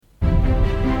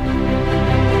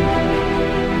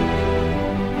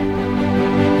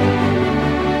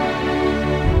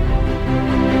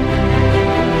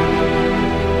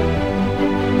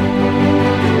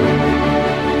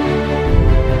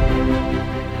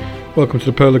Welcome to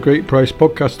the Pearl of Great Price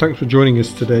podcast. Thanks for joining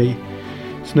us today.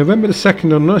 It's November the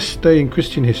 2nd, on this day in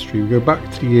Christian history. We go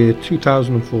back to the year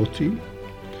 2014.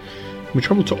 We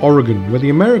travel to Oregon, where the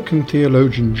American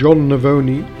theologian John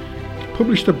Navone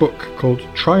published a book called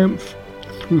Triumph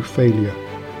Through Failure,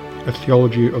 a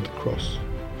Theology of the Cross.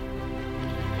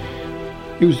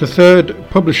 He was the third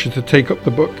publisher to take up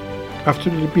the book after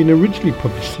it had been originally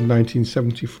published in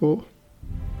 1974.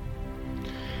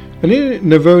 And in it,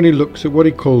 Navone looks at what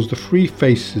he calls the three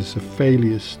faces of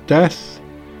failures: death,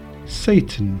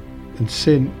 Satan, and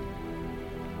sin,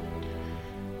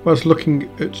 whilst looking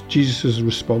at Jesus'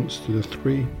 response to the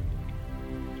three.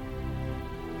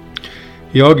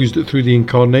 He argues that through the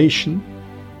incarnation,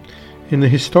 in the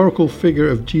historical figure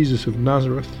of Jesus of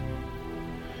Nazareth,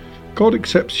 God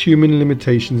accepts human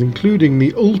limitations, including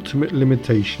the ultimate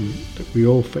limitation that we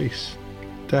all face: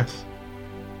 death.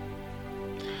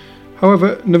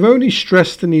 However, Navone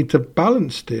stressed the need to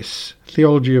balance this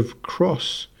theology of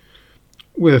cross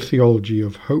with a theology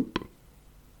of hope.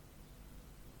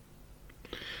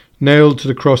 Nailed to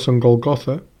the cross on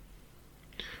Golgotha,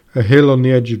 a hill on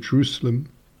the edge of Jerusalem,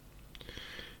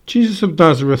 Jesus of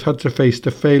Nazareth had to face the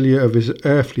failure of his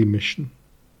earthly mission.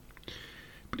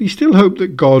 But he still hoped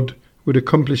that God would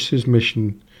accomplish his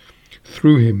mission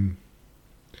through him,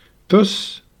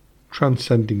 thus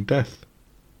transcending death.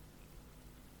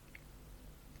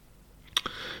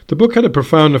 The book had a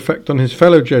profound effect on his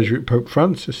fellow Jesuit Pope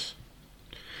Francis,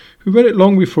 who read it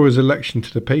long before his election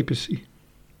to the papacy.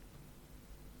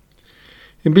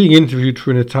 In being interviewed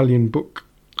for an Italian book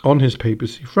on his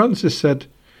papacy, Francis said,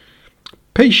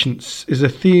 "Patience is a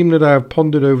theme that I have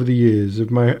pondered over the years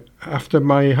after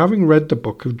having read the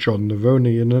book of John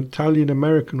Navone, an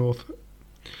Italian-American author,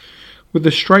 with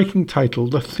the striking title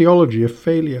The Theology of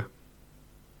Failure,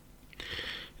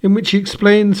 in which he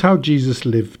explains how Jesus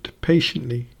lived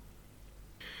patiently.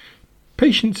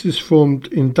 Patience is formed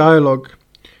in dialogue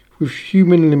with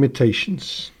human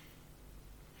limitations.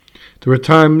 There are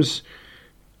times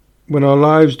when our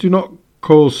lives do not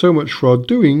call so much for our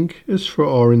doing as for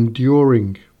our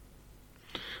enduring,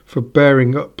 for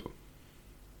bearing up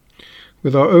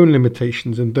with our own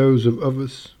limitations and those of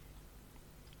others.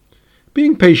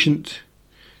 Being patient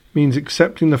means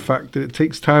accepting the fact that it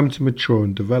takes time to mature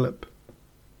and develop.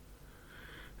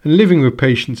 And living with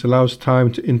patience allows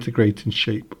time to integrate and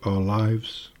shape our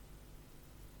lives."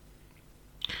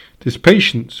 This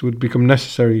patience would become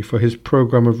necessary for his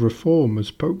program of reform as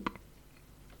Pope.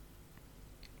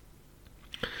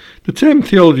 The term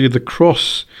theology of the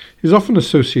cross is often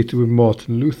associated with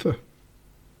Martin Luther.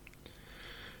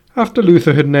 After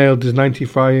Luther had nailed his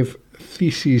 95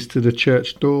 theses to the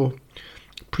church door,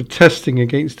 protesting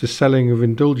against the selling of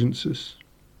indulgences,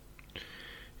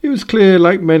 it was clear,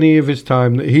 like many of his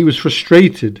time, that he was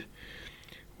frustrated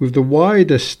with the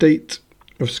wider state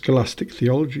of scholastic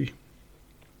theology.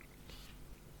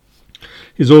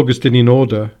 His Augustinian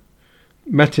order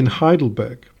met in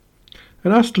Heidelberg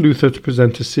and asked Luther to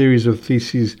present a series of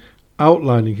theses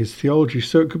outlining his theology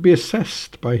so it could be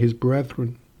assessed by his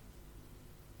brethren.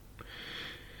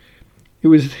 It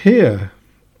was here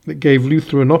that gave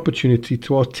Luther an opportunity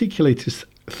to articulate his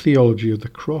theology of the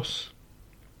cross.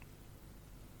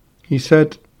 He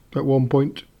said at one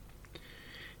point,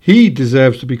 "He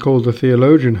deserves to be called a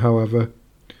theologian, however,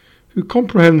 who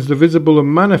comprehends the visible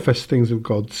and manifest things of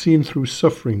God seen through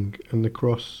suffering and the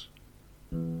cross.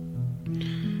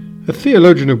 A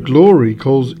theologian of glory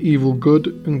calls evil good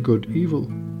and good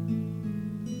evil.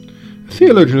 A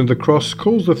theologian of the cross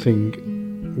calls the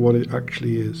thing what it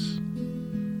actually is."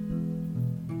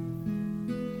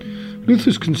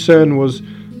 Luther's concern was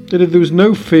that if there was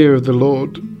no fear of the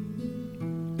Lord,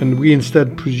 and we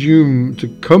instead presume to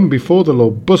come before the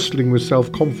Lord bustling with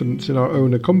self-confidence in our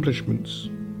own accomplishments,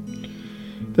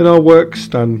 then our works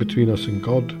stand between us and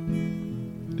God,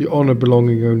 the honour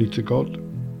belonging only to God.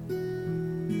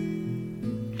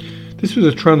 This was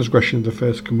a transgression of the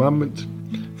first commandment.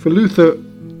 For Luther,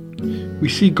 we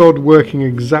see God working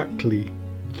exactly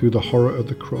through the horror of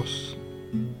the cross.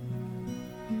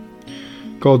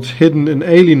 God's hidden and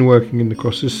alien working in the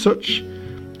cross is such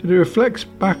that it reflects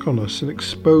back on us and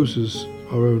exposes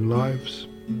our own lives.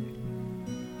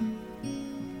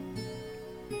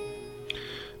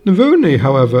 Navone,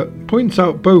 however, points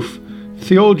out both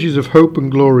theologies of hope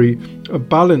and glory are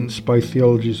balanced by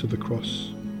theologies of the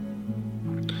cross.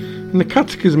 And the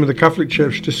Catechism of the Catholic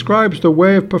Church describes the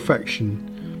way of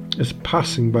perfection as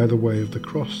passing by the way of the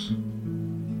cross.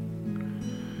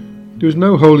 There is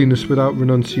no holiness without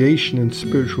renunciation and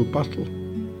spiritual battle.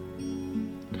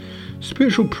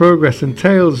 Spiritual progress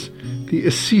entails the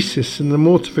ascesis and the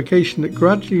mortification that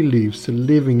gradually leads to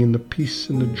living in the peace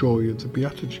and the joy of the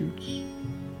Beatitudes.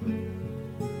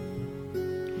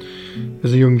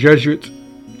 As a young Jesuit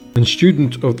and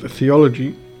student of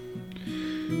theology,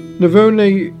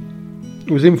 Navone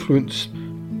was influenced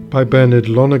by Bernard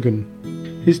Lonergan,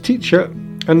 his teacher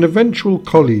and eventual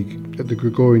colleague at the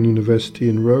Gregorian University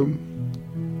in Rome.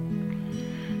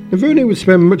 Navone would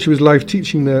spend much of his life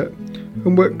teaching there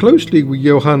and worked closely with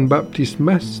Johann Baptist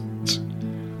Metz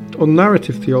on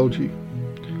narrative theology,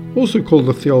 also called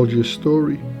the Theology of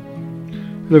Story.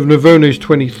 And of Navone's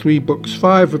 23 books,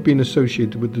 5 have been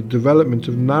associated with the development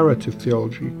of narrative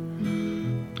theology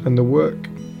and the work.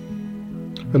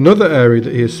 Another area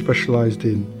that he has specialised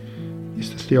in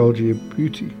is the theology of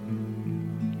beauty.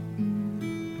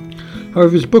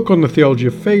 However, his book on the Theology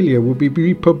of Failure will be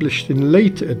republished in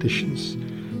later editions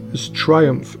as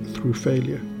Triumph Through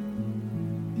Failure.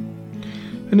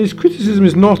 And his criticism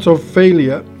is not of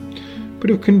failure, but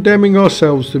of condemning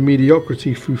ourselves to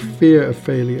mediocrity through fear of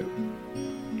failure,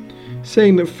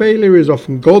 saying that failure is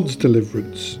often God's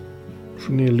deliverance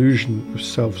from the illusion of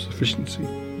self-sufficiency.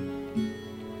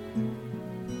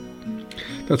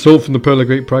 That's all from the Pearl of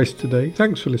Great Price today.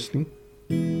 Thanks for listening.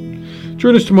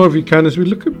 Join us tomorrow if you can as we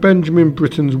look at Benjamin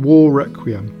Britten's War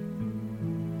Requiem.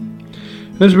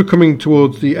 And as we're coming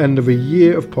towards the end of a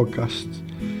year of podcasts,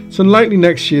 it's unlikely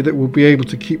next year that we'll be able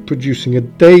to keep producing a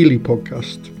daily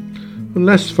podcast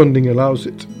unless funding allows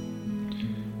it.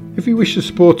 If you wish to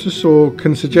support us or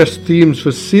can suggest themes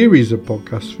for series of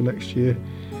podcasts for next year,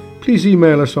 please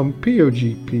email us on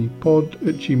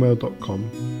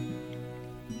pogppod@gmail.com.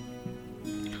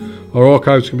 Our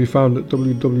archives can be found at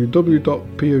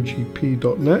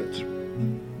www.pogp.net.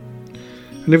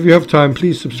 And if you have time,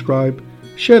 please subscribe,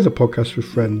 share the podcast with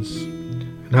friends,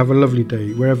 and have a lovely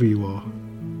day wherever you are.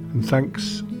 And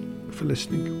thanks for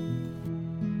listening.